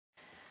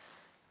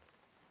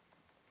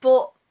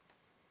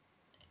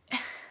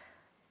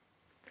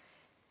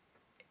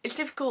it's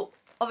difficult,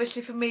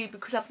 obviously, for me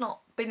because I've not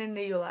been in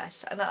the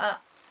US and I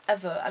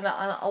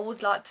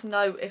would like to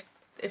know if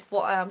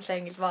what I am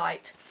saying is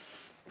right.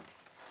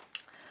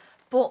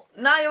 But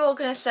now you're all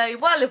going to say,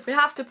 well, if we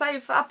have to pay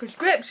for our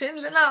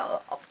prescriptions and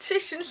our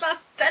opticians and our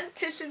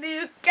dentists in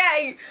the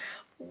UK,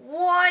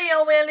 why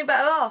are we any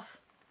better off?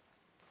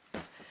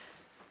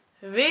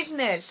 The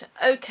reason is,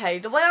 okay,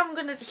 the way I'm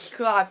going to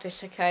describe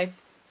this, okay,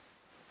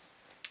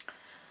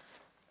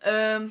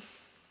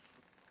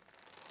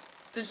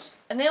 there's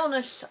an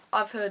illness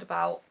I've heard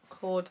about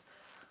called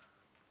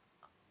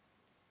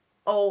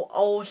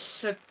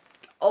ulcerative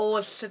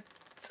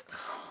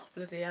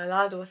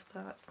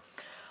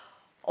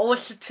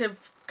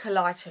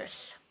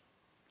colitis.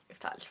 If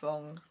that's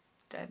wrong,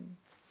 then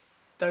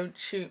don't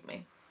shoot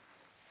me.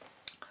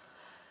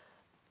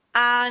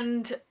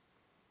 And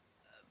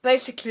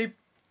basically,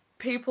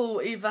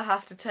 people either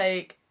have to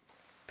take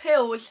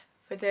pills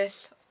for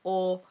this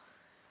or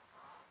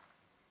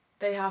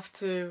they have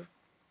to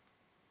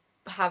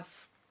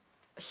have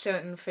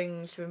certain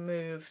things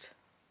removed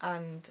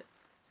and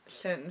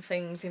certain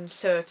things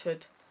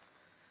inserted.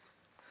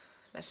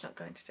 Let's not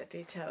go into the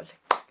details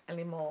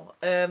anymore.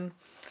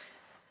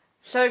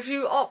 So if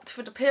you opt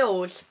for the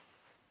pills,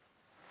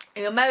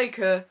 in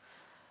America,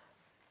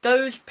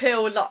 those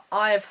pills that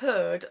I have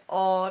heard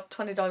are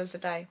 $20 a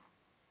day.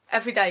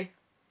 Every day.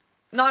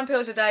 9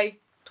 pills a day,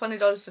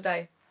 $20 a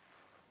day.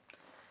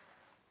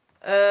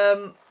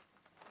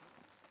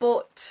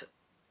 But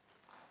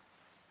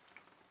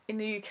in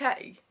the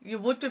UK, you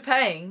would be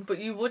paying, but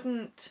you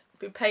wouldn't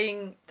be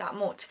paying that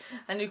much.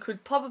 And you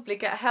could probably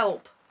get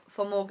help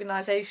from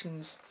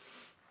organisations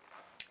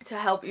to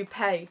help you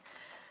pay.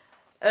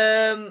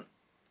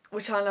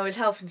 Which I know is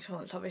health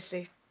insurance,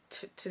 obviously,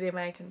 to the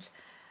Americans.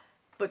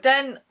 But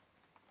then,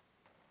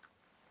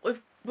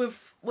 with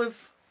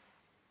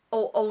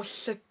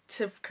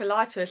ulcerative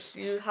colitis,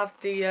 you have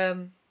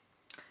the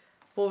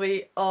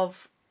worry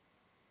of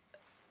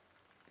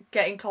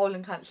getting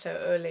colon cancer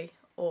early,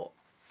 or,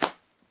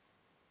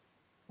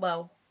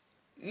 well,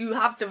 you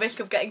have the risk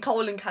of getting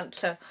colon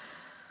cancer.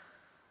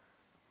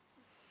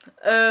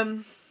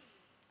 But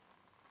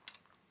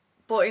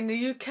in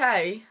the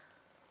UK,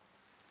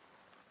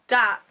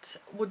 that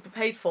would be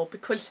paid for,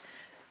 because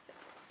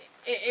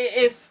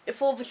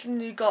if all of a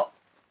sudden you got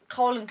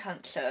colon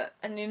cancer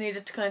and you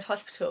needed to go into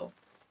hospital,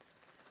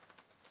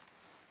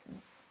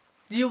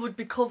 you would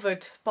be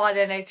covered by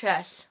the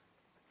NHS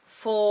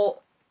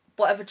for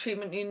whatever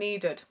treatment you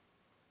needed,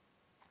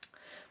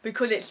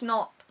 because it's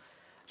not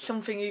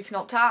something you can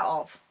opt out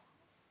of.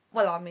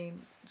 Well, I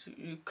mean,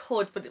 you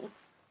could, but it would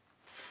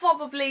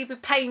probably be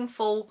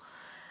painful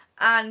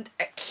and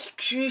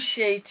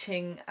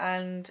excruciating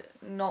and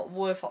not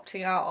worth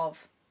opting out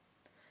of.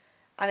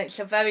 And it's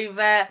a very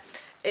rare,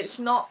 it's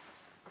an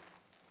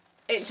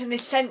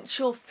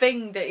essential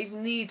thing that is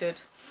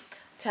needed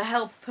to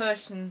help a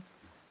person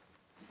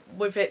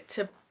with it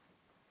to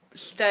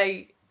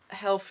stay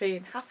healthy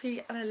and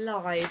happy and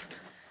alive.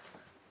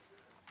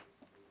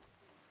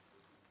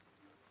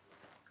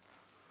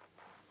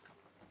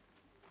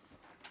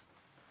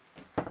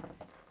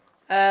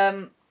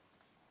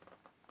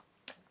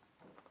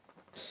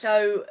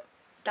 So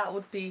that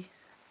would be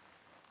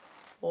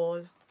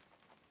all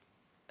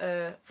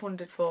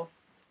funded for.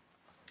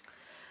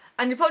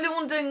 And you're probably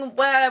wondering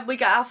where we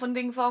get our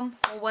funding from,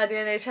 or where the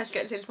NHS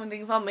gets its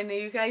funding from in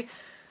the UK.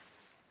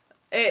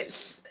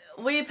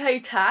 We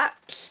pay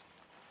tax,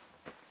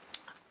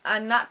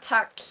 and that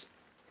tax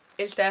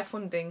is their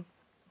funding,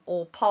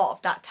 or part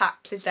of that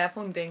tax is their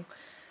funding.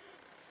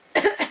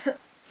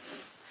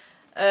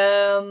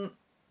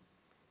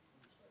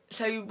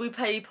 So we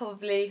pay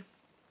probably,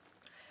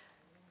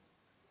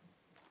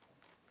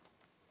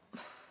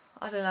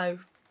 I don't know,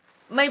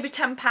 maybe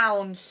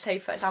 £10, say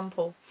for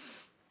example,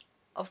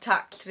 of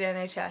tax to the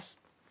NHS.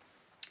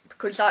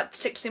 Because like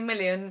 60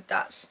 million,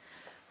 that's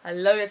a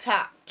load of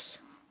tax.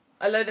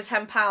 A load of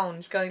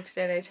 £10 going to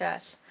the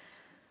NHS.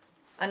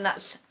 And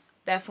that's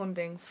their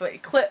funding for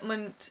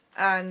equipment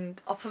and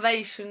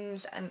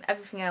operations and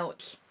everything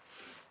else.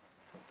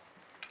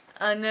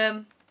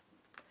 And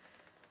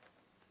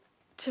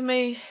to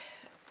me,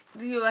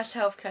 the US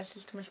healthcare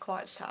system is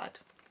quite sad.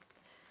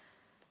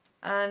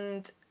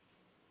 And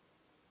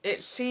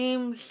it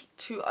seems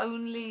to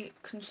only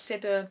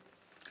consider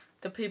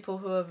the people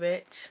who are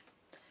rich.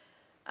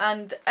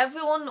 And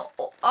everyone,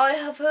 I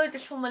have heard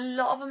this from a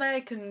lot of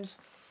Americans,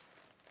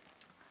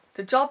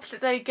 the jobs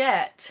that they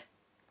get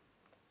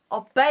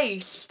are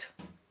based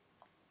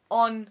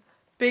on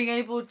being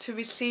able to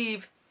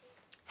receive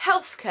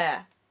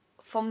healthcare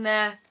from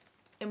their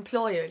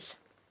employers.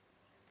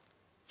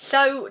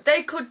 So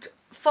they could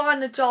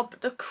find a job,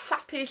 the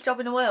crappiest job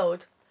in the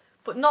world,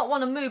 but not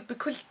want to move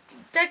because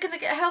they're going to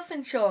get health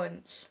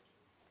insurance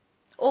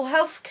or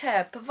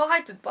healthcare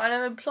provided by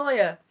their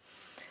employer.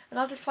 And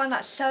I just find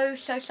that so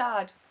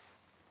sad.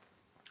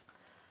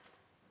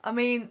 I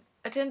mean,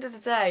 at the end of the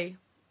day,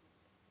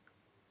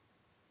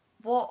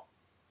 what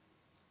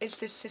is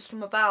this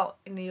system about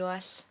in the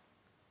US?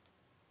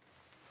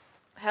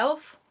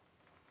 Health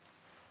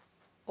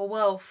or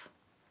wealth?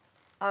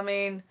 I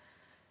mean,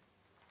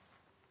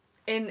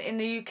 in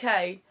the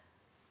UK,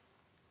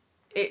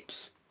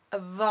 it's a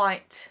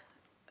right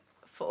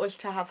for us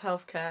to have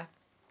healthcare.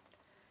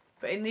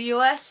 But in the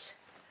US,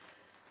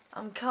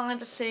 I'm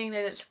kind of seeing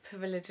that it's a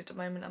privilege at the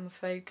moment, I'm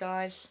afraid,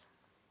 guys.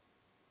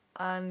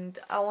 And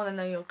I want to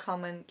know your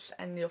comments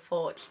and your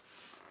thoughts.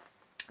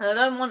 And I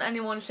don't want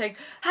anyone saying,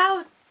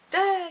 how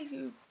dare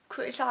you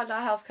criticise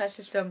our healthcare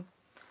system.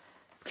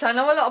 Because I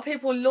know a lot of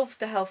people love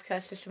the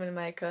healthcare system in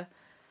America.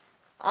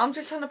 I'm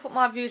just trying to put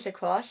my views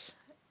across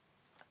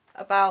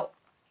about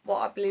what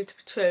I believe to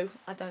be true.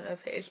 I don't know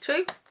if it is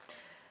true.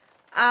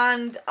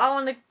 And I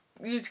want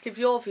you to give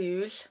your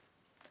views.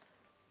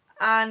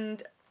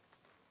 And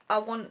I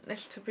want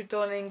this to be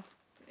done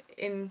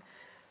in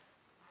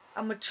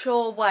a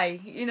mature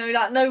way. You know,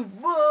 like, no,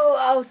 whoa,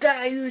 how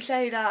dare you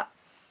say that?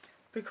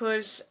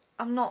 Because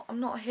I'm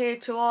not here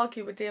to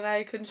argue with the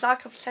Americans.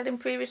 Like I've said in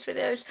previous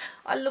videos,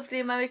 I love the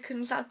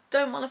Americans. I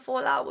don't want to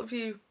fall out with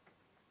you.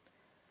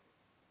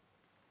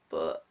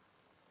 But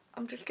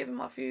I'm just giving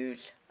my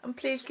views. And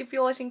please give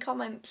yours in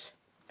comments.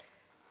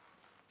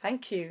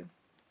 Thank you.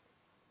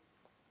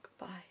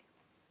 Goodbye.